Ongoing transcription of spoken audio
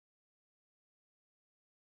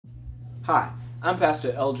Hi, I'm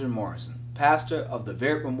Pastor Eldren Morrison, pastor of the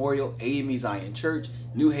Varick Memorial A.M.E. Zion Church,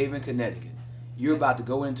 New Haven, Connecticut. You're about to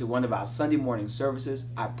go into one of our Sunday morning services.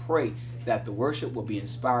 I pray that the worship will be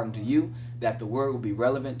inspiring to you, that the word will be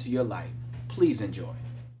relevant to your life. Please enjoy.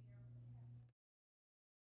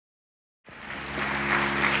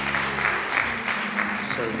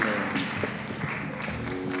 Certainly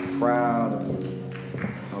proud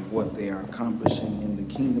of what they are accomplishing in the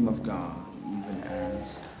kingdom of God, even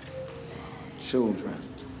as children.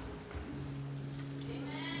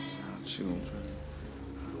 Our children.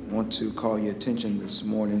 I want to call your attention this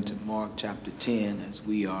morning to Mark chapter 10 as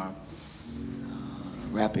we are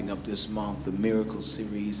wrapping up this month, the miracle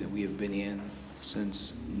series that we have been in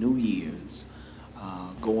since New Year's,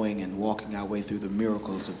 going and walking our way through the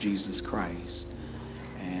miracles of Jesus Christ.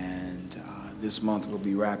 And this month we'll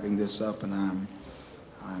be wrapping this up, and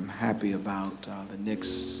I'm happy about the next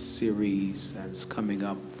series that is coming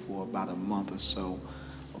up for about a month or so.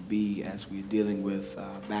 Will be as we're dealing with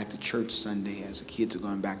back to Chuch Sunday as the kids are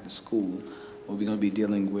going back to school. What we're going to be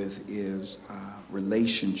dealing with is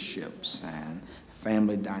relationships and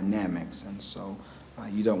family dynamics, and so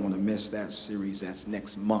you don't want to miss that series. That's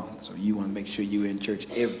next month, so you want to make sure you're in church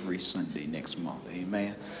every Sunday next month.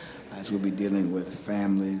 Amen. As we'll be dealing with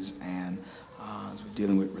families and as we're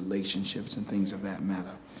dealing with relationships and things of that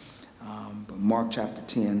matter. But Mark chapter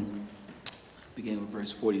 10, beginning with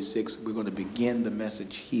verse 46, we're going to begin the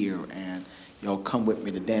message here, and y'all come with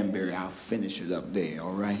me to Danbury. I'll finish it up there,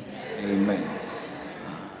 all right? Amen.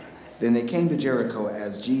 Then they came to Jericho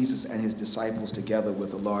as Jesus and his disciples, together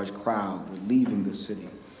with a large crowd, were leaving the city.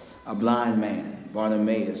 A blind man,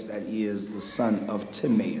 Bartimaeus, that is the son of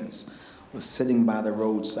Timaeus, was sitting by the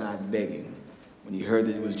roadside begging. When he heard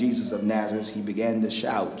that it was Jesus of Nazareth, he began to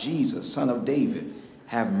shout, "Jesus, Son of David,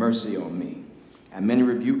 have mercy on me." And many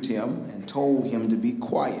rebuked him and told him to be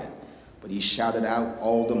quiet. But he shouted out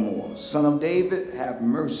all the more, "Son of David, have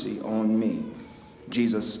mercy on me."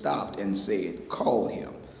 Jesus stopped and said, "Call him."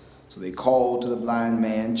 So they called to the blind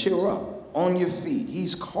man, "Cheer up, on your feet,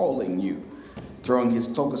 he's calling you." Throwing his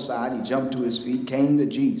cloak aside, he jumped to his feet, came to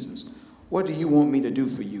Jesus. "What do you want me to do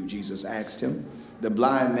for you?" Jesus asked him. The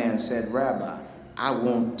blind man said, "Rabbi, I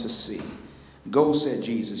want to see." "Go," said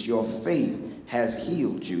Jesus, "your faith has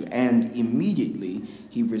healed you." And immediately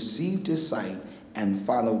he received his sight and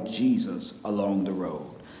followed Jesus along the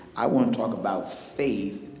road. I want to talk about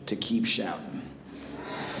faith to keep shouting.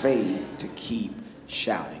 Faith to keep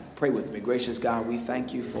shouting. Pray with me. Gracious God, we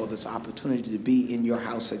thank you for this opportunity to be in your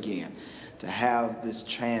house again, to have this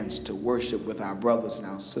chance to worship with our brothers and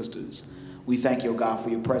our sisters. We thank you, God, for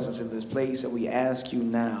your presence in this place, and we ask you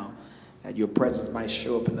now that your presence might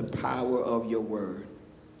show up in the power of your word.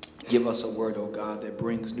 Give us a word, oh God, that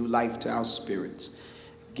brings new life to our spirits,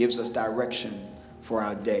 gives us direction for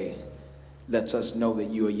our day, lets us know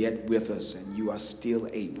that you are yet with us and you are still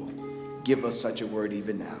able. Give us such a word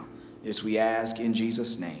even now. This we ask in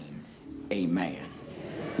Jesus' name. Amen.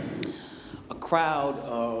 A crowd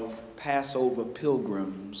of Passover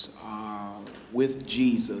pilgrims are with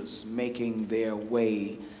Jesus making their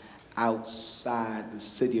way outside the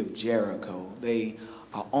city of Jericho. They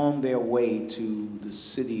are on their way to the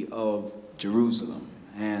city of Jerusalem.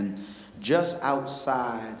 And just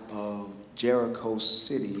outside of Jericho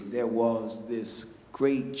city, there was this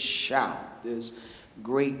great shout, this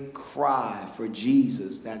great cry for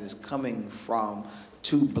Jesus that is coming from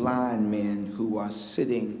two blind men who are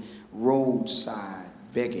sitting roadside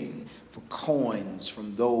begging for coins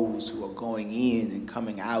from those who are going in and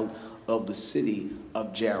coming out of the city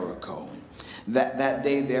of Jericho. That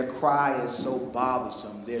day their cry is so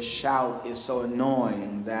bothersome, their shout is so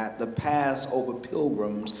annoying that the Passover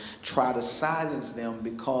pilgrims try to silence them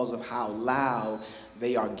because of how loud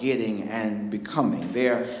they are getting and becoming.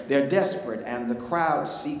 They're desperate, and the crowd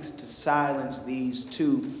seeks to silence these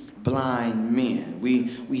two blind men.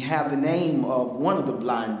 We have the name of one of the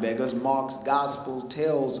blind beggars. Mark's gospel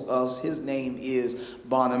tells us his name is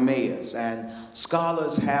Bartimaeus, and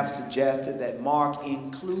scholars have suggested that Mark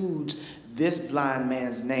includes this blind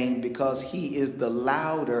man's name because he is the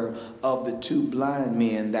louder of the two blind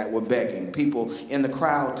men that were begging. People in the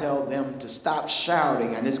crowd tell them to stop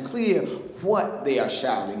shouting, and it's clear what they are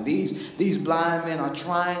shouting. These blind men are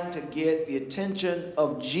trying to get the attention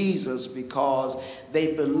of Jesus because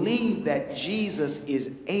they believe that Jesus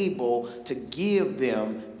is able to give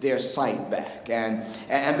them their sight back. And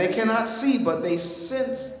they cannot see, but they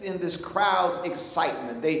sense in this crowd's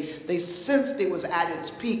excitement. They sensed it was at its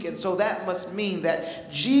peak, and so that must mean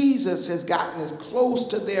that Jesus has gotten as close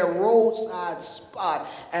to their roadside spot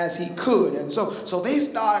as he could. And so they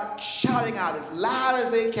start shouting out as loud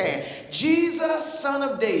as they can, "Jesus, Son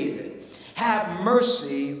of David, have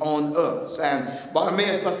mercy on us. And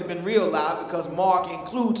Bartimaeus must have been real loud because Mark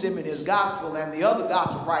includes him in his gospel, and the other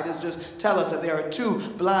gospel writers just tell us that there are two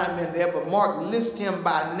blind men there, but Mark lists him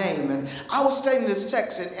by name. And I was studying this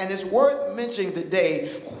text, and it's worth mentioning today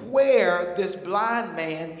where this blind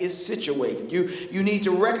man is situated. You need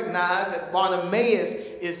to recognize that Bartimaeus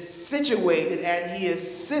is situated and he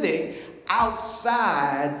is sitting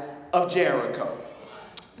outside of Jericho.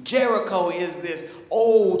 Jericho is this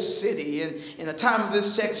old city. In the time of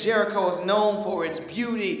this text, Jericho is known for its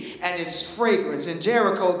beauty and its fragrance. In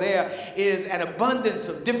Jericho, there is an abundance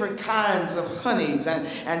of different kinds of honeys.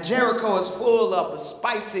 And Jericho is full of the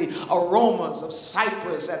spicy aromas of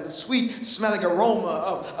cypress and the sweet smelling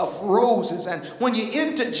aroma of roses. And when you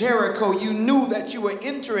enter Jericho, you knew that you were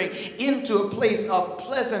entering into a place of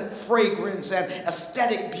pleasant fragrance and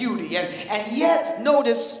aesthetic beauty. And yet,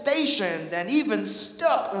 notice stationed and even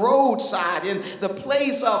stuck roadside in the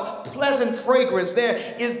place of pleasant fragrance, there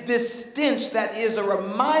is this stench that is a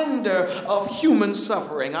reminder of human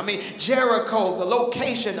suffering. I mean, Jericho, the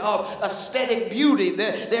location of aesthetic beauty,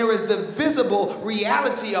 there is the visible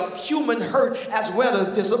reality of human hurt as well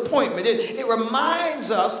as disappointment. It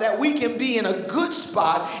reminds us that we can be in a good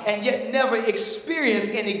spot and yet never experience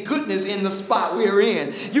any goodness in the spot we're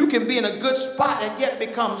in. You can be in a good spot and yet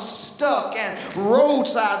become stuck and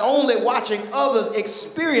roadside, only watching others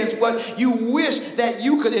experience what you wish that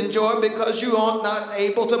you could enjoy because you are not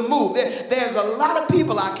able to move. There's a lot of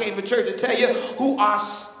people, I came to church to tell you, who are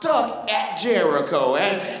stuck at Jericho.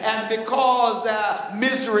 And because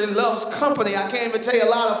misery loves company, I came to tell you a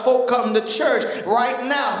lot of folk come to church right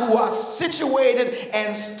now who are situated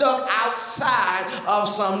and stuck outside of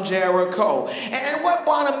some Jericho. And what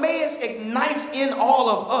Bartimaeus ignites in all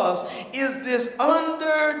of us is this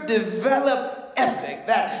underdeveloped ethic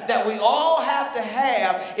that we all have to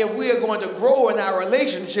have if we are going to grow in our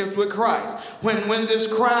relationships with Christ. When this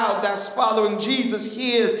crowd that's following Jesus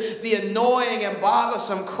hears the annoying and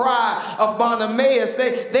bothersome cry of Bartimaeus,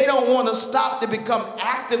 they don't want to stop to become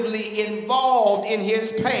actively involved in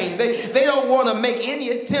his pain. They don't want to make any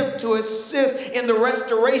attempt to assist in the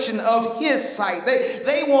restoration of his sight.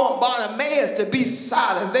 They want Bartimaeus to be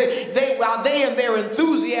silent. While they in their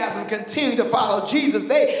enthusiasm continue to follow Jesus,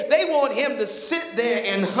 they want him to sit there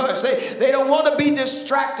and hush. They don't want to be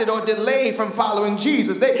distracted or delayed from following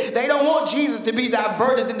Jesus. They don't want Jesus to be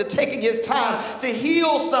diverted into taking his time to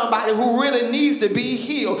heal somebody who really needs to be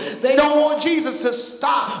healed. They don't want Jesus to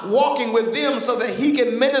stop walking with them so that he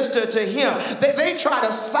can minister to him. They try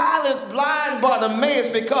to silence blind Bartimaeus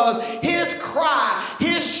because his cry,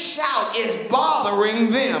 his shout is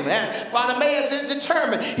bothering them. And Bartimaeus is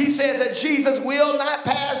determined. He says that Jesus will not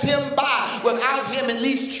pass him by without him at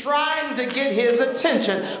least trying to get his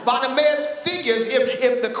attention. Bartimaeus figures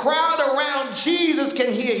if the crowd around Jesus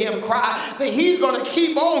can hear him cry, then he's going to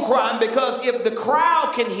keep on crying, because if the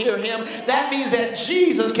crowd can hear him, that means that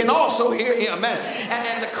Jesus can also hear him.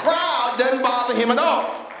 And the crowd doesn't bother him at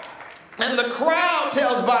all. And the crowd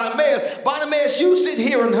tells Bartimaeus, you sit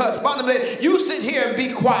here and hush. Bartimaeus, you sit here and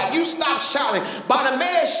be quiet. You stop shouting.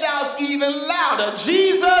 Bartimaeus shouts even louder,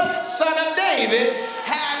 Jesus, son of David,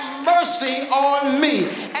 have mercy on me.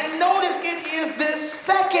 And notice it is this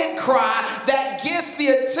second cry that gets the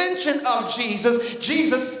attention of Jesus.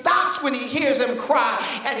 Jesus stops when he hears him cry,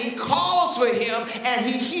 and he calls for him and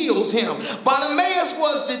he heals him. Bartimaeus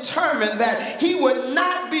was determined that he would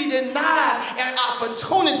not be denied an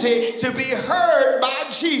opportunity to be heard by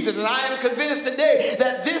Jesus. And I am convinced today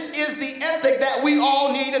that this is the ethic that we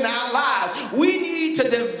all need in our lives. We need to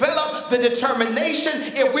develop the determination,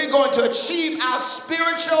 if we're going to achieve our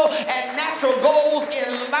spiritual and natural goals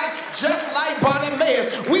in life, just like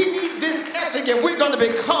Bartimaeus. We need this ethic if we're going to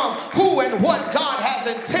become who and what God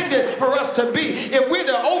has intended for us to be. If we're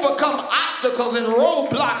to overcome obstacles and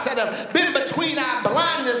roadblocks that have been between our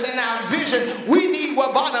blindness and our vision, we need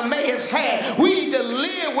what Bartimaeus had. We need to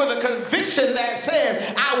live with a conviction that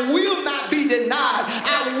says, I will not be denied.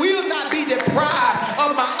 I will not be deprived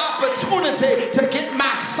of my opportunity to get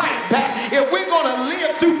my sight back. If we're going to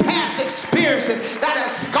live through past experiences that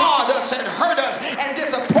have scarred us and hurt us and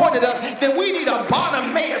disappointed us, then we need a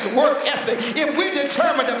Bartimaeus work ethic. If we're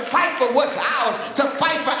determined to fight for what's ours, to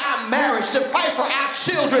fight for our marriage, to fight for our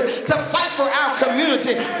children, to fight for our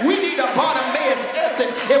community, we need a Bartimaeus ethic.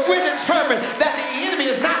 If we're determined that the enemy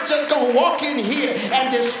is not just going to walk in here and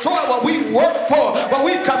destroy what we've worked for, what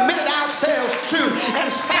we've committed ourselves to and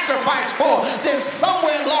sacrificed for, then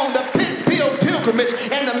somewhere along the pilgrimage,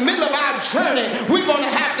 in the middle of our journey, we're going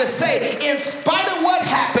to have to say, in spite of what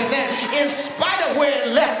happened, and in spite of where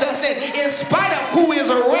it left us, and in spite of who is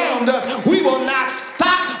around us, we will not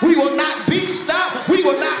stop, we will not be stopped, we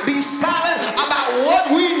will not be silent,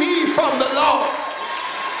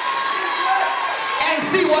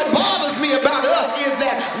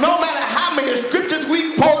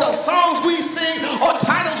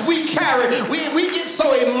 discouraged. We get so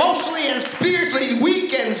emotionally and spiritually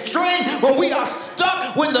weak and strained when we are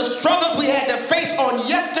stuck when the struggles we had to face on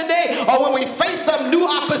yesterday or when we face some new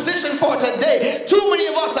opposition for today. Too many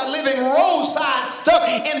of us are living roadside stuck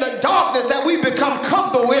in the darkness that we become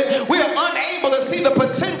comfortable with. We are unable to see the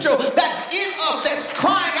potential that's in us that's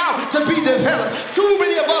crying out to be developed. Too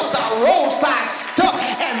many of us are roadside stuck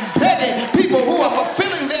and begging people who are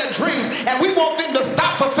fulfilling their dreams, and we want them to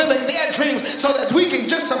stop fulfilling their dreams so that we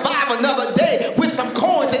can just survive another day with some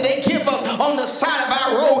coins that they give us on the side of our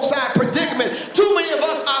roadside predicament. Too many of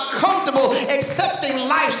us are comfortable accepting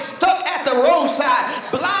life stuck at the roadside,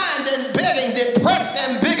 blind and begging, depressed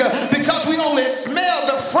and bigger, because we only smell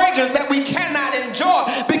the fragrance that we cannot enjoy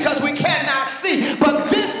because we cannot see. But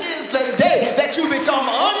this is the day that you become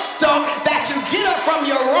unstuck, that you get up from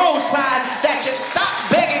your roadside, that you stop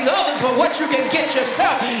begging others for what you can get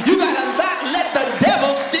yourself. You gotta not let the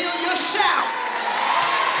devil steal your shout.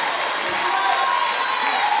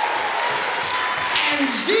 And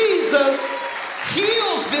Jesus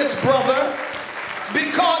heals this brother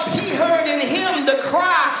because he heard in him the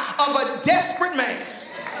cry of a desperate man.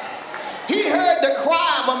 He heard the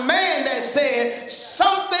cry of a man that said,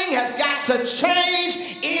 something has got to change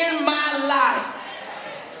in my life.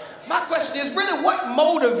 My question is really, what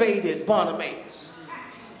motivated Bartimaeus?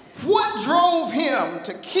 What drove him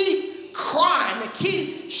to keep crying, to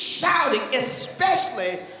keep shouting,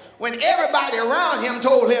 especially when everybody around him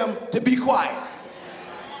told him to be quiet?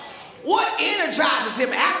 What energizes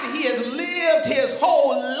him after he has lived his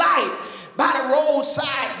whole life by the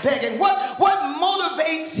roadside begging? What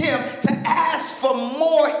motivates him to ask for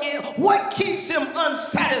more? What keeps him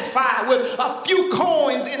unsatisfied with a few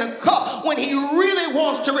coins in a cup when he really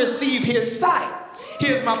wants to receive his sight?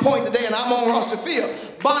 Here's my point today, and I'm on roster field.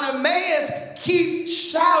 Bartimaeus keeps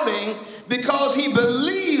shouting because he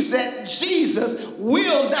believes that Jesus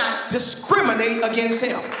will not discriminate against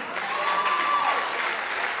him.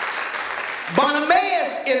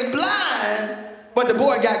 Bartimaeus is blind, but the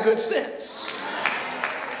boy got good sense.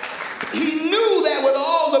 He knew that with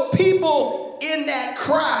all the people in that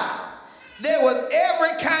crowd, there was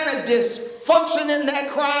every kind of dysfunction in that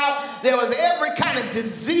crowd. There was every kind of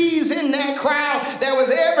disease in that crowd. There was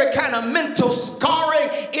every kind of mental scarring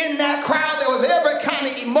in that crowd. There was every kind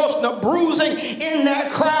of emotional bruising in that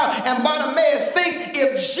crowd. And Bartimaeus thinks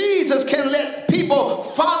if Jesus can let people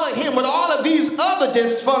follow him with all of these other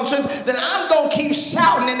dysfunctions, then I'm going to keep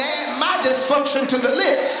shouting and add my dysfunction to the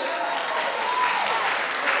list.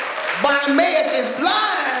 Bartimaeus is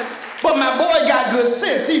blind, but my boy got good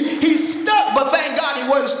sense. He's stuck, but thank God he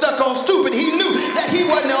wasn't stuck on stupid. He knew that he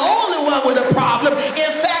wasn't the only one with a problem.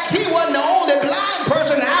 In fact, he wasn't the only blind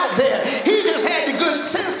person out there. He just had the good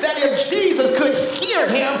sense that if Jesus could hear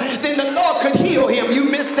him, then the Lord could heal him. You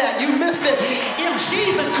missed that. You missed it. If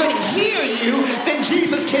Jesus could hear you, then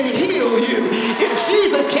Jesus can heal you. If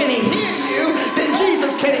Jesus can hear you, then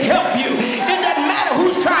Jesus can help you. It doesn't matter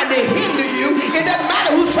who's trying to hinder you. It doesn't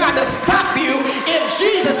matter who's trying to stop you. If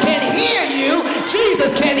Jesus can hear you,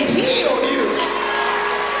 Jesus can heal you.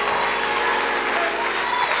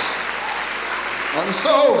 And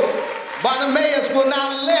so Bartimaeus will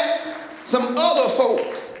not let some other folk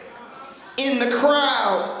in the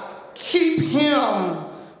crowd keep him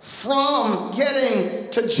from getting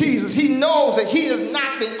to Jesus. He knows that he is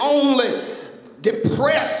not the only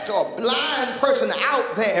depressed or blind person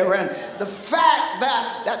out there, and the fact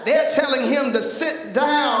that they're telling him to sit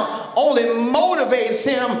down only motivates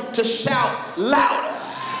him to shout louder.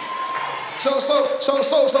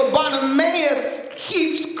 So Bartimaeus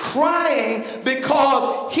keeps crying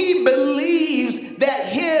because he believes that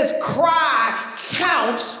his cry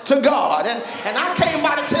counts to God. And I came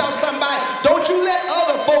by to tell somebody, don't you let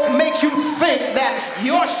other folk make you think that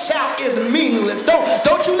your shout is meaningless.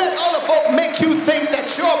 Don't you let other folk make you think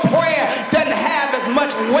that your prayer doesn't have as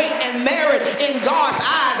much weight and merit in God's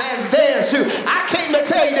eyes as theirs do. I came to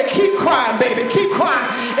tell you to keep crying, baby. Keep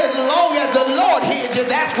crying. As long as the Lord hears you,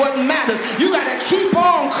 that's what matters. You got to keep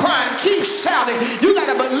on crying. Keep shouting. You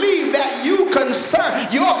got to believe that your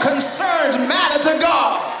concerns matter to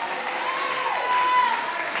God.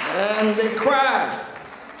 And they cried.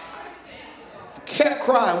 Kept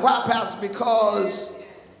crying. Why, Pastor? Because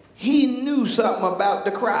he knew something about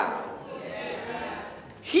the crowd.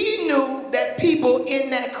 He knew that people in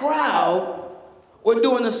that crowd were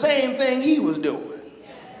doing the same thing he was doing.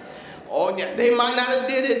 Or they might not have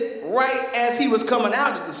did it right as he was coming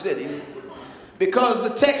out of the city, because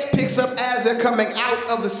the text picks up as they're coming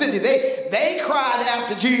out of the city. They cried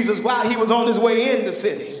after Jesus while he was on his way in the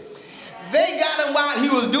city. They got about him while he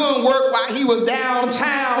was doing work, while he was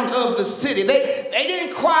downtown of the city. They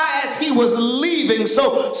didn't cry as he was leaving.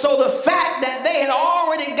 So the fact that they had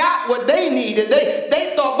already got what they needed,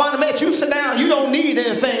 they thought, Barnabas, you sit down, you don't need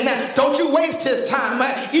anything. Now, don't you waste his time.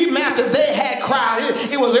 Even after they had cried,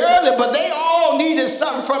 it was early, but they all needed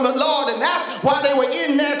something from the Lord, and that's why they were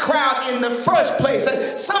in that crowd in the first place.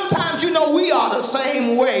 And sometimes, we are the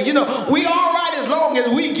same way. We all right as long as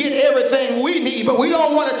we get everything we need, but we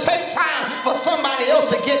don't want to take time for somebody else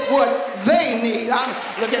to get what they need. I'm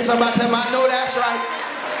looking at somebody tell me, I know that's right.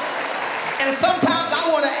 And sometimes I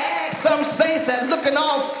want to ask some saints that looking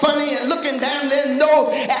all funny and looking down their nose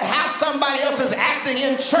at how somebody else is acting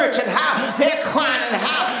in church and how they're crying and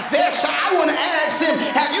how they're shy. I want to ask them,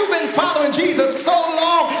 have you been following Jesus so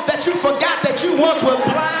long that you forgot that you once were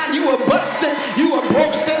blind, you were busted, you were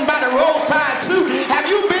broke sin by the roadside too? Have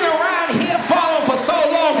you been around here following for so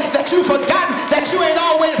long that you forgotten that you ain't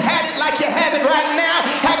always had it like you have it right now?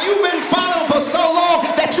 Have you been following for so long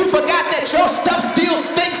that you forgot that your stuff still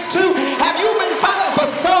stinks too? Have you been following for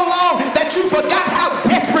so long that you forgot how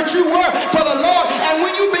desperate you were for the Lord? And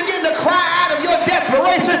when you begin to cry out of your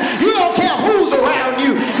desperation, you don't care who's around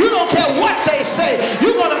you. You don't care what they say.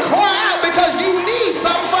 You're going to cry out because you need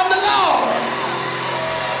something from the Lord.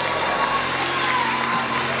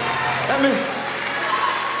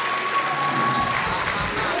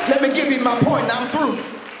 Let me give you my point. Now I'm through.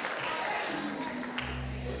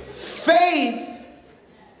 Faith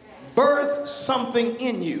births something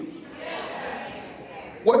in you.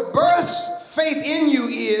 What births faith in you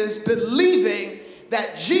is believing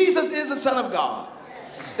that Jesus is the Son of God,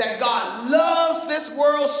 that God loves this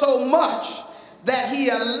world so much that he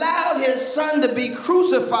allowed his Son to be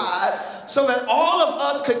crucified so that all of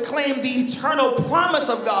us could claim the eternal promise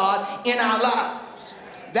of God in our lives.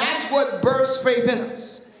 That's what births faith in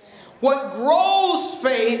us. What grows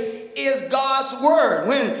faith is God's word.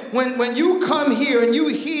 When you come here and you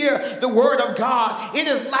hear the word of God, it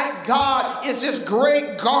is like God is this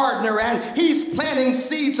great gardener and he's planting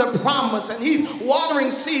seeds of promise and he's watering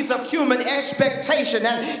seeds of human expectation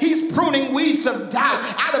and he's pruning weeds of doubt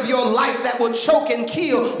out of your life that will choke and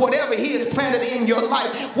kill whatever he has planted in your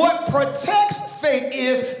life. What protects faith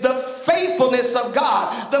is the faithfulness of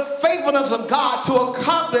God. The faithfulness of God to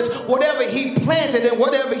accomplish whatever he planted and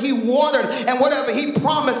whatever he watered and whatever he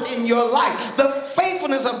promised in your life. The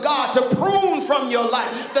faithfulness of God to prune from your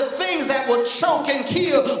life the things that will choke and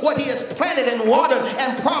kill what he has planted and watered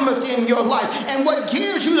and promised in your life. And what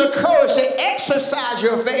gives you the courage to exercise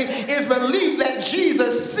your faith is believe that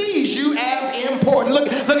Jesus sees you as important. Look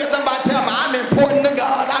at somebody tell me, I'm important to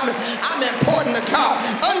God. I'm important to God.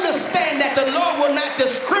 Understand that the Lord will not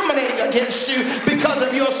discriminate against you because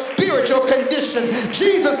of your spiritual condition.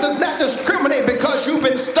 Jesus does not discriminate because you've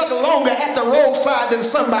been stuck longer at the roadside than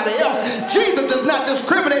somebody else. Jesus does not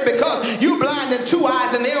discriminate because you blind in two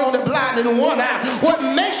eyes and they're only blind in one eye. What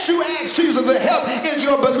makes you ask Jesus for help is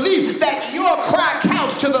your belief that your cry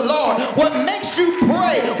counts to the Lord. What makes you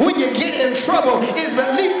pray when you get in trouble is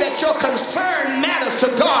belief that your concern matters to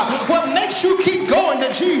God. What makes you keep going to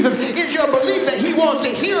Jesus is your belief that he wants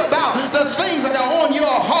to hear about the things that are on your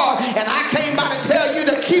heart. And I came by to tell you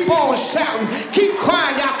to keep on shouting, keep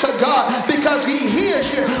crying out to God because he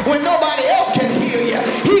hears you when nobody else can hear you.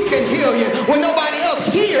 He can hear you when nobody else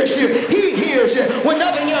hears you. He hears you when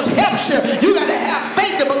nothing else helps you. You got to have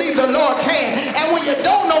faith to believe the Lord can. And when you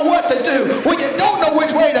don't know what to do, when you don't know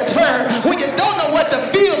which way to turn, when you don't know what to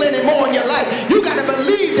feel anymore in your life, you got to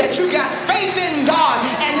believe that you got faith in God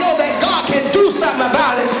and know that God can do something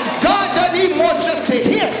about it. God doesn't even want just to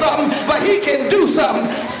hear something, but he can do something.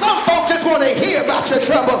 Some folks just want to hear about your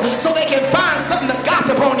trouble so they can find something to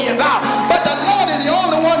gossip on you about. But the Lord is the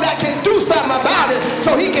only one that can do something about it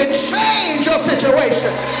so he can change your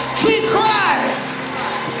situation. Keep crying.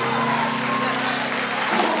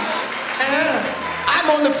 And I'm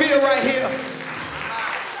on the field right here.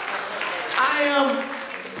 I am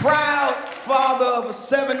proud father of a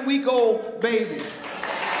 7-week-old baby.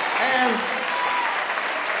 And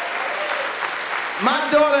my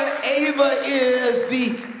daughter Ava is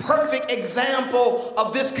the perfect example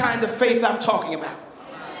of this kind of faith I'm talking about.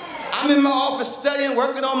 I'm in my office studying,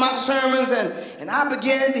 working on my sermons, and I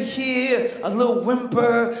began to hear a little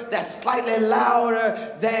whimper that's slightly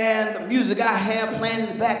louder than the music I have playing in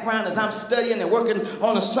the background as I'm studying and working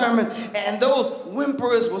on a sermon. And those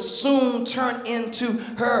whimpers will soon turn into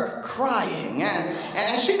her crying.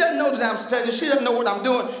 And she doesn't know that I'm studying. She doesn't know what I'm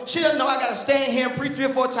doing. She doesn't know I got to stand here and preach 3 or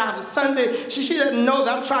 4 times a Sunday. She doesn't know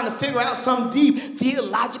that I'm trying to figure out some deep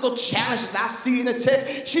theological challenge that I see in the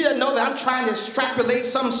text. She doesn't know that I'm trying to extrapolate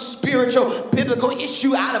some spiritual spiritual, biblical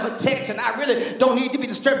issue out of a text, and I really don't need to be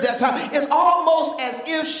disturbed at that time. It's almost as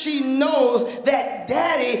if she knows that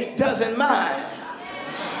daddy doesn't mind.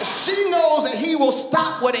 She knows that he will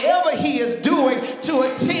stop whatever he is doing to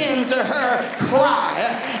attend to her cry.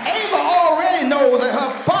 Ava already knows that her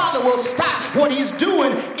father will stop what he's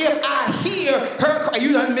doing if I hear her cry.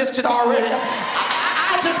 You done missed it already.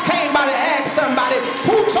 I just came by to ask somebody,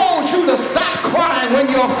 who told you to stop crying when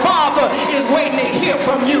your father is waiting to hear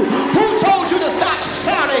from you? Who told you to stop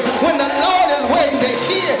shouting when the Lord is waiting to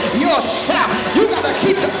hear your shout? You got to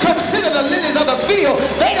consider the lilies of the field.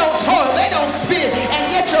 They don't toil, they don't spin, and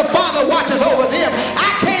yet your father watches over them. I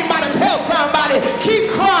came by to tell somebody, keep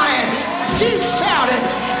crying, keep shouting.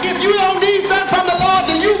 If you don't need nothing from the Lord,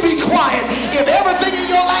 then you be quiet. If everything in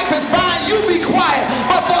your life is fine, you be quiet.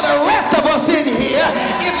 But for the rest of us in here,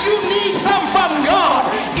 if you need something from God,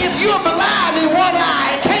 if you're blind in one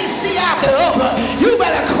eye and can't see out the other, you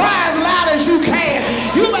better cry as loud as you can.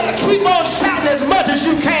 You better keep on shouting as much as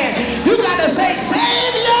you can. You got to say,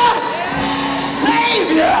 Savior,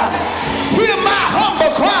 Savior, hear my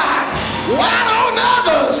humble cry. Why on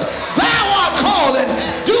others thou art calling?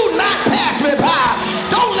 Do not pass me by.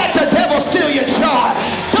 Don't let the devil steal your joy.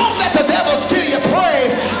 Don't let the devil steal your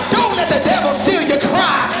praise. Don't let the devil steal your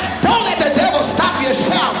cry. Don't let the devil stop your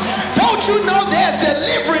shout. Don't you know there's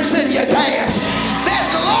deliverance in your dance? There's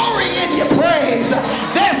glory in your praise.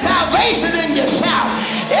 There's salvation in your shout.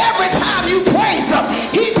 Every time you praise him,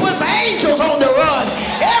 he puts angels on the run.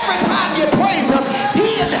 Every time you praise him,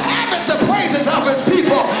 he inhabits the praises of his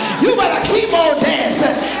people. You better keep on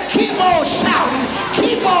dancing, keep on shouting,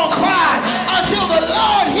 keep on crying until the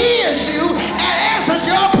Lord hears you and answers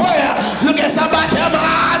your prayer. Look at somebody, tell me,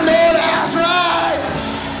 I know that's right.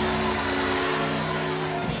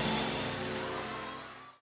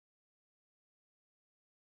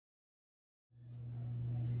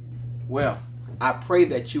 Well, I pray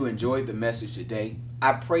that you enjoyed the message today.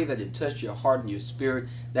 I pray that it touched your heart and your spirit,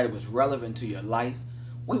 that it was relevant to your life.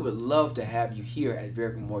 We would love to have you here at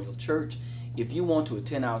Varick Memorial Church. If you want to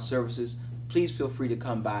attend our services, please feel free to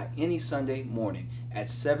come by any Sunday morning at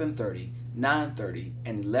 7:30, 9:30,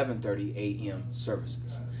 and 11:30 a.m.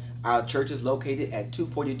 services. Our church is located at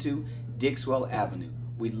 242 Dixwell Avenue.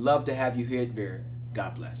 We'd love to have you here at Varick.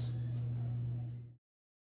 God bless.